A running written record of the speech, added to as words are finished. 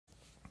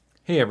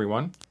Hey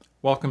everyone,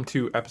 welcome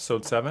to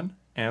episode 7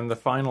 and the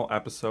final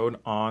episode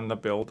on the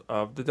build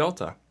of the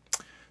Delta.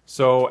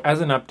 So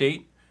as an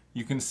update,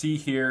 you can see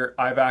here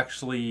I've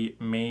actually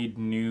made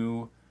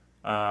new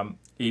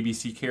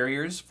ABC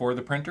carriers for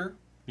the printer.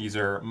 These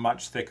are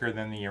much thicker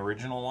than the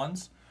original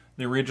ones.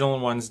 The original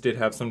ones did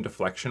have some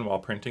deflection while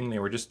printing, they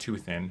were just too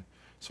thin.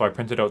 So I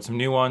printed out some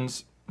new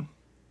ones.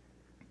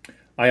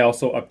 I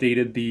also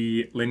updated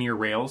the linear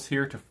rails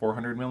here to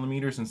 400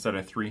 millimeters instead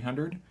of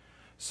 300.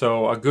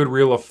 So a good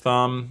rule of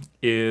thumb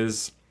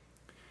is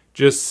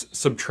just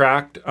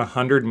subtract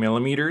 100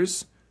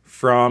 millimeters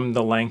from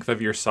the length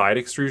of your side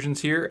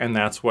extrusions here, and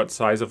that's what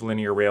size of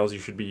linear rails you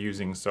should be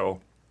using. So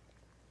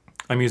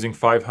I'm using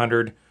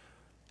 500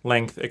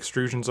 length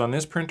extrusions on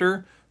this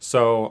printer,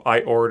 so I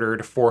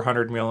ordered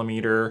 400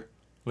 millimeter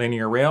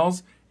linear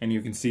rails, and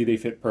you can see they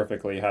fit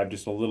perfectly. I have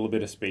just a little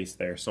bit of space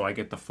there, so I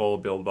get the full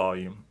build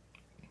volume.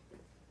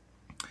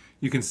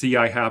 You can see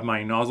I have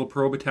my nozzle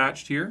probe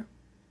attached here.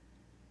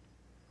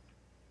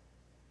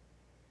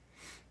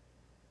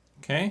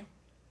 Okay,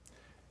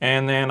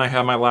 and then I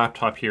have my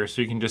laptop here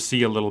so you can just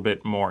see a little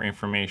bit more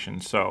information.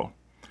 So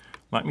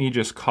let me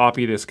just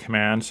copy this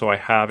command so I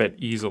have it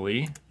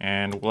easily,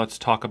 and let's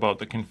talk about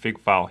the config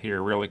file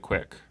here really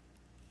quick.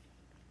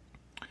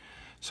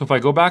 So if I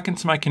go back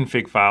into my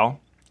config file,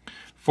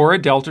 for a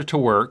Delta to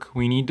work,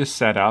 we need to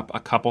set up a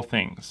couple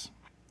things.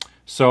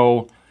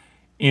 So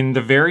in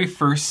the very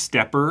first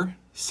stepper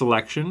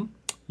selection,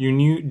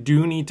 you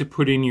do need to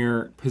put in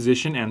your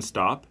position end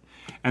stop,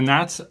 and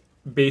that's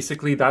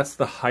basically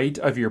the height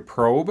of your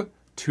probe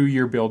to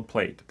your build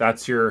plate.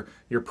 That's your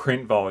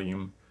print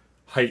volume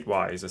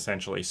height-wise,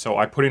 essentially. So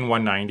I put in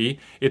 190.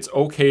 It's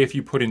okay if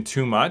you put in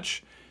too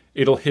much.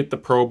 It'll hit the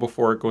probe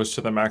before it goes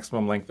to the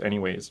maximum length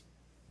anyways.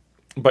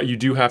 But you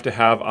do have to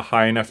have a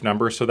high enough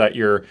number so that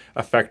your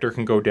effector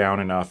can go down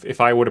enough. If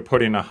I would have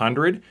put in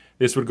 100,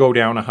 this would go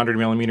down 100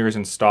 millimeters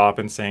and stop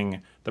and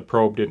saying the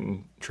probe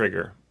didn't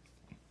trigger.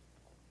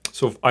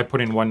 So if I put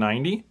in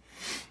 190,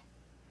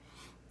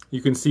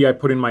 you can see I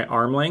put in my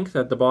arm length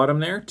at the bottom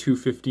there,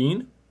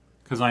 215,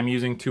 because I'm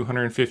using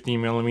 250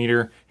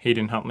 millimeter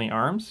Hayden Huntley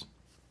arms.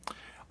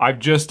 I've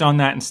just done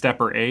that in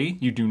stepper A.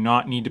 You do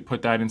not need to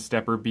put that in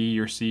stepper B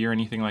or C or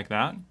anything like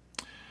that.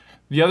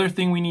 The other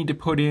thing we need to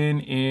put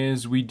in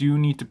is we do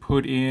need to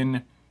put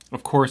in,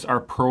 of course, our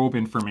probe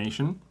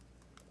information.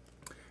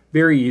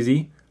 Very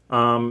easy.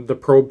 The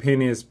probe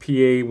pin is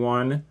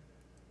PA1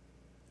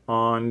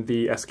 on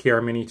the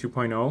SKR Mini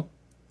 2.0.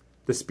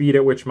 The speed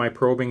at which my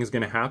probing is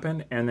going to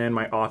happen, and then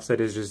my offset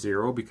is just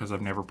 0 because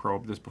I've never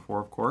probed this before,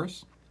 of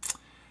course.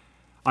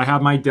 I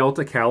have my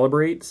Delta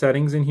Calibrate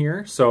settings in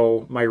here,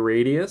 so my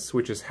radius,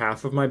 which is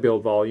half of my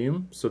build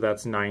volume, so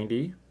that's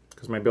 90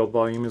 because my build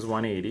volume is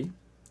 180.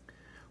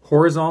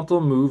 Horizontal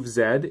move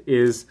Z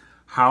is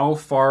how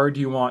far do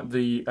you want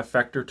the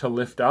effector to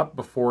lift up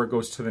before it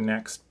goes to the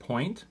next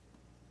point.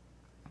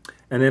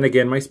 And then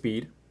again, my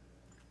speed.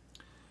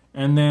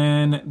 And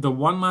then the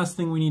one last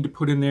thing we need to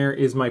put in there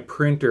is my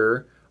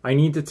printer. I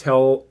need to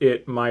tell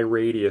it my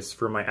radius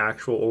for my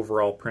actual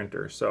overall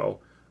printer. So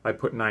I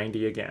put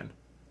 90 again.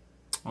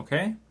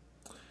 Okay?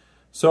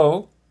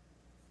 So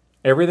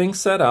everything's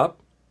set up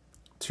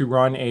to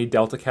run a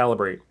Delta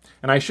Calibrate.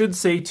 And I should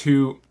say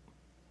too,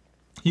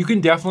 you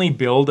can definitely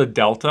build a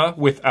Delta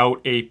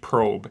without a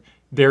probe.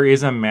 There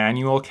is a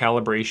manual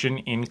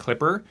calibration in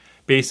Clipper.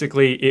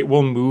 Basically, it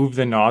will move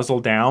the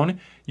nozzle down.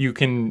 You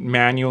can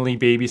manually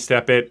baby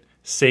step it,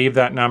 save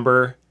that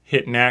number,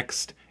 hit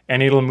next,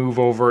 and it'll move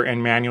over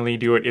and manually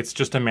do it. It's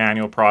just a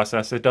manual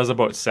process. It does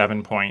about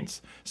 7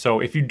 points. So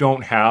if you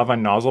don't have a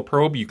nozzle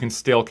probe, you can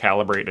still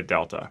calibrate a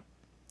Delta.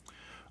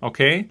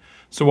 Okay,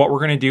 so what we're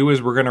going to do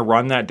is we're going to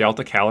run that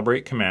Delta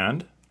Calibrate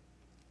command.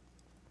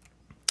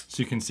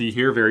 So you can see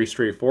here, very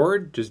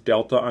straightforward, just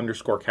Delta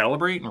 _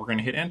 calibrate, and we're going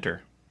to hit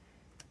enter.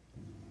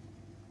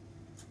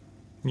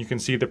 You can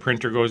see the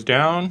printer goes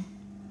down,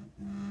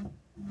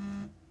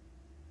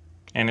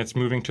 and it's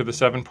moving to the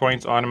 7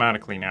 points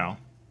automatically now.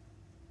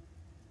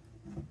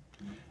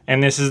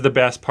 And this is the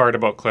best part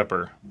about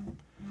Clipper.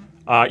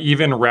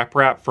 Even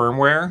RepRap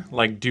firmware,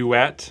 like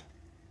Duet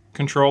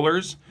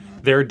controllers,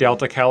 their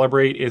Delta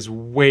Calibrate is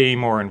way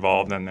more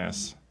involved than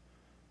this.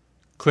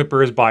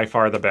 Clipper is by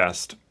far the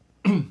best.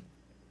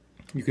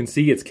 You can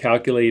see it's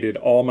calculated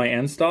all my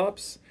end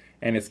stops,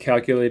 and it's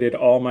calculated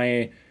all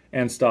my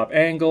end stop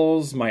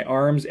angles, my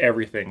arms,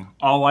 everything.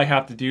 All I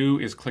have to do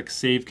is click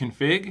Save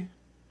Config,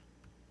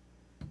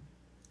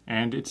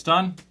 and it's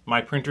done. My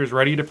printer's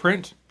ready to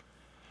print.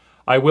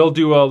 I will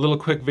do a little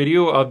quick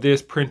video of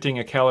this printing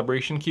a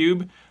calibration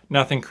cube.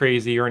 Nothing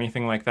crazy or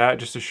anything like that,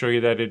 just to show you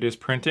that it is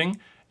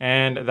printing,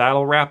 and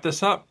that'll wrap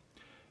this up.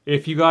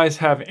 If you guys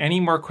have any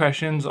more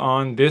questions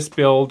on this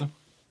build,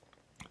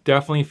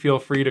 definitely feel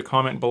free to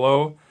comment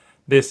below.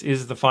 This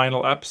is the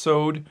final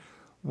episode.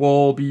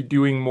 We'll be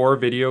doing more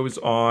videos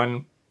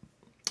on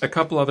a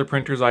couple other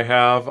printers I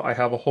have. I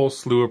have a whole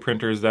slew of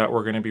printers that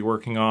we're going to be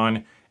working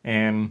on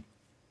and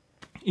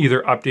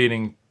either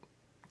updating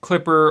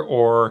Clipper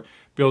or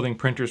building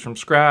printers from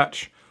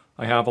scratch.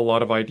 I have a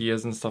lot of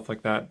ideas and stuff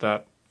like that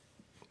that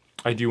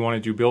I do want to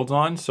do builds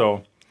on.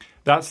 So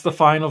that's the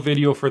final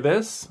video for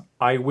this.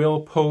 I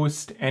will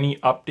post any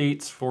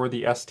updates for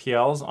the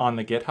STLs on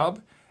the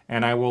GitHub,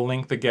 and I will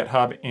link the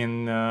GitHub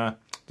in the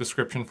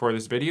description for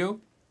this video.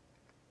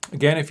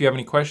 Again, if you have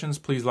any questions,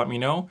 please let me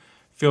know.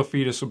 Feel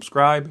free to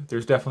subscribe.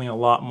 There's definitely a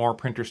lot more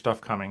printer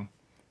stuff coming.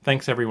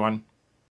 Thanks, everyone.